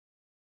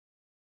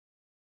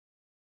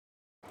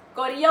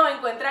Corillo, me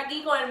encuentro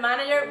aquí con el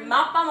manager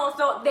más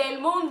famoso del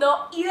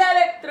mundo,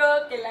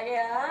 Idelectrox, que es la que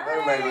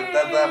hay. Me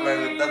gusta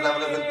esa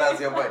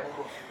presentación, pues.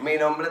 Mi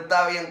nombre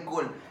está bien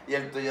cool y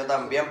el tuyo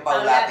también,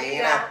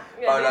 Paulatina.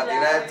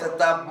 Paulatina, este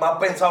está más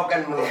pensado que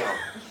el mío.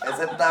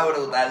 Ese está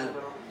brutal.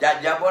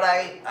 Ya por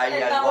ahí hay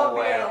Estamos algo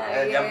bueno.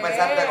 bien. Ya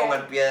empezaste con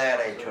el pie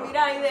derecho.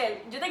 Mira,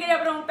 Idel, yo te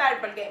quería preguntar,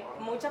 porque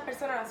muchas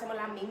personas nos hacemos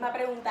la misma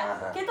pregunta.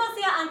 Ajá. ¿Qué tú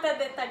hacías antes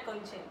de estar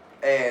con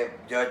Chente?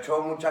 Yo he hecho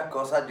muchas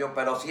cosas,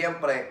 pero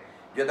siempre,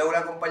 yo tengo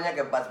una compañía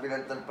que es Bassville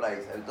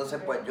Enterprise.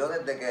 Entonces, pues yo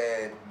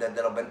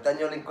desde los 20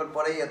 años la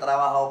incorporé y he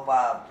trabajado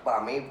para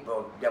mí,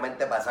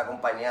 obviamente para esa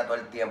compañía todo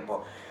el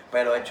tiempo.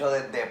 Pero he hecho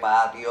desde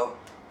patio,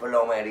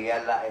 plomería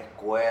en las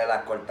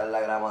escuelas, cortar la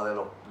grama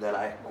de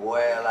las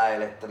escuelas,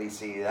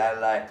 electricidad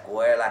en las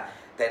escuelas,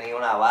 tenía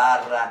una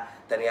barra,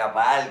 tenía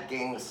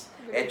parkings,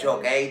 he hecho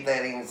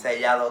catering,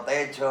 sellado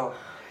techo.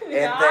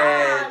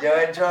 Yo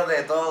he hecho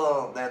de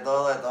todo.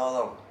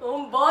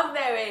 Un boss de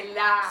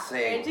verdad,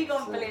 Sí, hecho y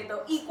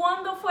completo. ¿Y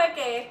cuándo fue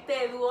que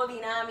este dúo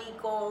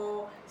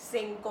dinámico se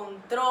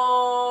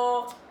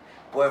encontró,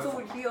 Pues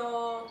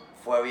surgió?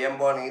 fue bien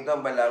bonito,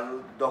 en verdad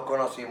nos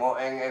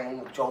conocimos en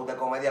un show de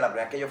comedia. La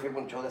primera vez que yo fui a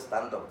un show de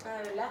stand-up. Ah,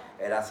 ¿de verdad?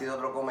 Él ha sido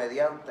otro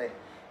comediante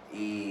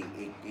y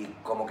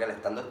como que el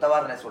stand-up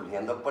estaba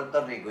resurgiendo en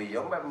Puerto Rico y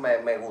yo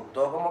me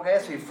gustó como que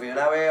eso y fui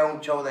una vez a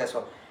un show de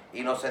eso.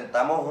 Y nos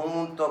sentamos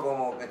juntos,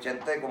 como que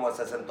Chente como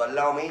se sentó al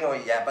lado mío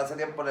y ya para ese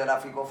tiempo él era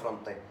fico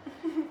fronte.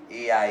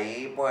 Y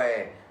ahí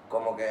pues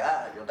como que,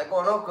 yo te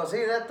conozco, sí,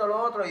 de esto,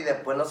 lo otro. Y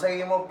después nos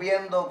seguimos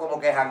viendo, como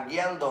que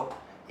jangueando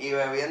y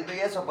bebiendo y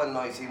eso, pues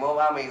nos hicimos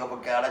amigos.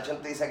 Porque ahora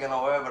Chente dice que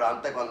no bebe, pero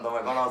antes cuando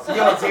me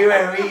conoció sí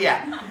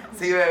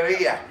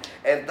bebía.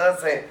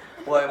 Entonces,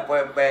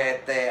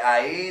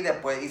 ahí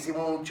después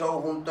hicimos un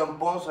show junto en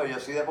Ponce, yo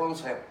soy de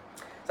Ponce.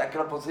 ¿Sabes que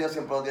los ponceños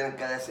siempre lo tienen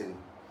que decir?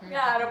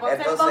 Claro, por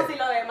ser Ponce y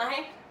lo demás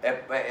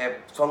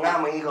son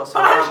amigos.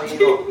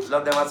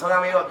 Los demás son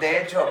amigos.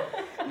 De hecho,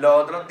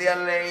 los otros días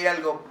leí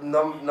algo,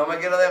 no me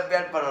quiero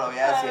desviar, pero lo voy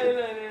a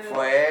decir.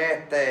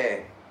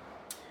 Fue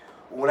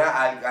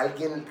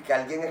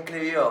alguien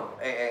escribió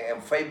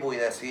en Facebook y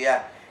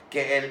decía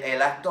que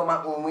el acto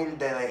más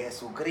humilde de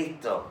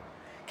Jesucristo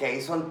que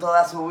hizo en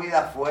toda su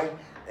vida fue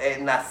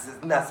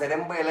nacer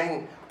en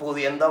Belén,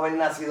 pudiendo haber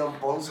nacido en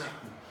Ponce.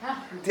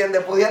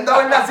 ¿Entiendes? Pudiendo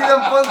haber nacido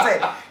en Ponce,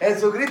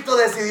 Jesucristo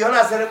decidió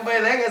nacer en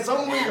Belén. Eso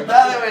es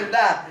humildad de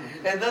verdad.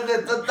 Entonces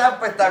esto está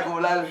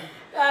espectacular.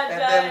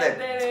 ¿Entiendes?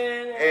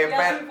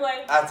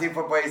 Así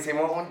fue, pues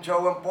hicimos un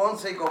show en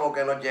Ponce y como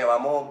que nos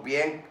llevamos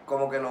bien,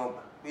 como que nos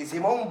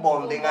hicimos un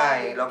bonding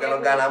ahí. Lo que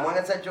nos ganamos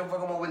en ese show fue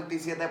como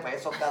 27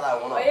 pesos cada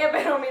uno. Oye,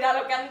 pero mira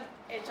lo que han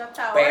hecho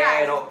hasta ahora.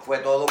 Pero fue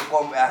todo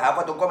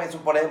un comienzo.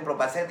 Por ejemplo,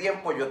 para ese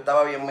tiempo yo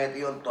estaba bien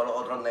metido en todos los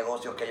otros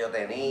negocios que yo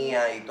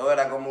tenía y todo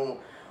era como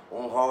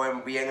un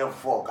joven bien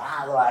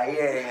enfocado ahí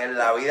en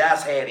la vida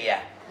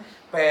seria.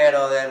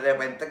 Pero de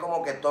repente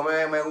como que esto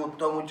me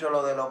gustó mucho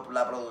lo de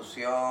la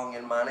producción y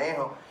el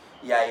manejo.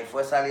 Y ahí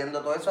fue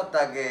saliendo todo eso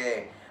hasta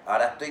que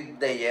ahora estoy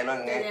de lleno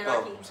en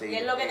esto. Sí, y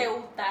es lo que te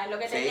gusta, es lo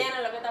que te llena,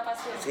 es lo que te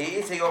apasiona.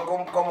 Sí, sigo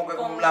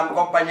con la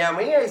compañía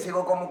mía y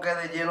sigo como que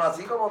de lleno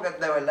así, como que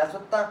de verdad eso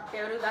está.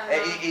 Qué brutal.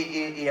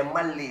 Y es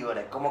más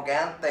libre, como que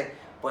antes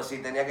pues sí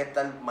tenía que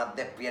estar más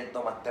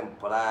despierto, más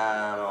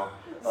temprano,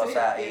 o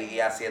sea,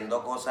 y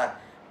haciendo cosas,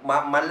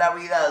 más la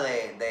vida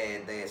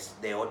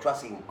de 8 a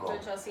 5.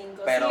 8 a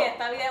 5, pero, sí,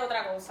 esta vida es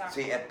otra cosa.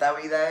 Sí, esta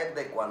vida es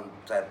de cuando,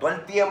 o sea, todo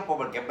el tiempo,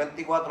 porque es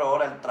 24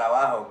 horas el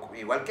trabajo,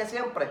 igual que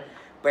siempre,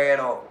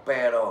 pero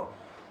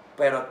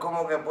es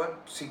como que pues,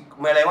 si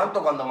me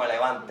levanto cuando me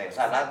levante, o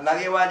sea,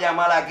 nadie va a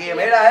llamar aquí,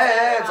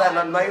 mira, o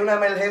sea, no hay una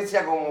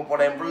emergencia como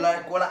por ejemplo en las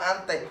escuelas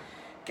antes,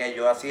 que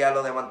yo hacía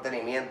lo de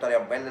mantenimiento,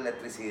 áreas verdes,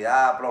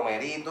 electricidad,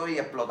 plomerito y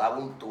explotaba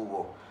un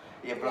tubo.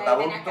 Y explotaba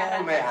un tubo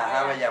y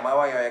me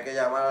llamaban y había que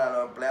llamar a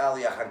los empleados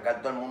y arrancar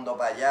todo el mundo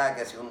para allá,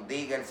 que si un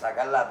digger,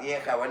 sacar la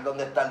tierra, ver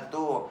dónde está el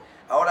tubo.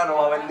 Ahora no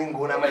va a haber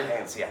ninguna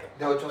emergencia.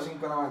 De 8 a 5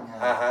 de la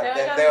mañana. De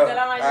 8 a 5 de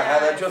la mañana.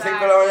 De 8 a 5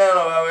 de la mañana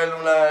no va a haber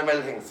una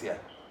emergencia.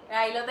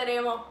 Ahí lo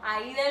tenemos.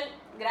 Aidel,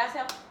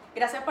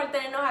 gracias por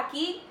tenernos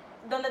aquí.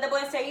 ¿Dónde te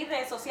pueden seguir?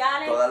 ¿Redes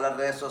sociales? Todas las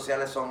redes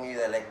sociales son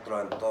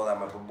Idelectrox en todas.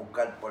 Me pueden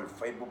buscar por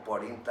Facebook,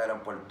 por Instagram,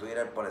 por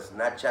Twitter, por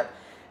Snapchat.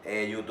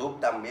 YouTube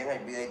también, hay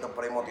videitos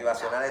por ahí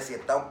motivacionales. Si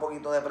estás un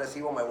poquito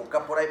depresivo, me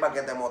buscas por ahí para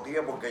que te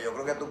motive, porque yo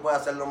creo que tú puedes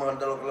hacer lo mejor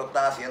de lo que lo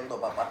estás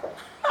haciendo, papá.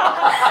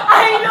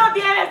 Ahí lo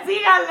tienes,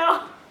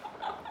 síganlo.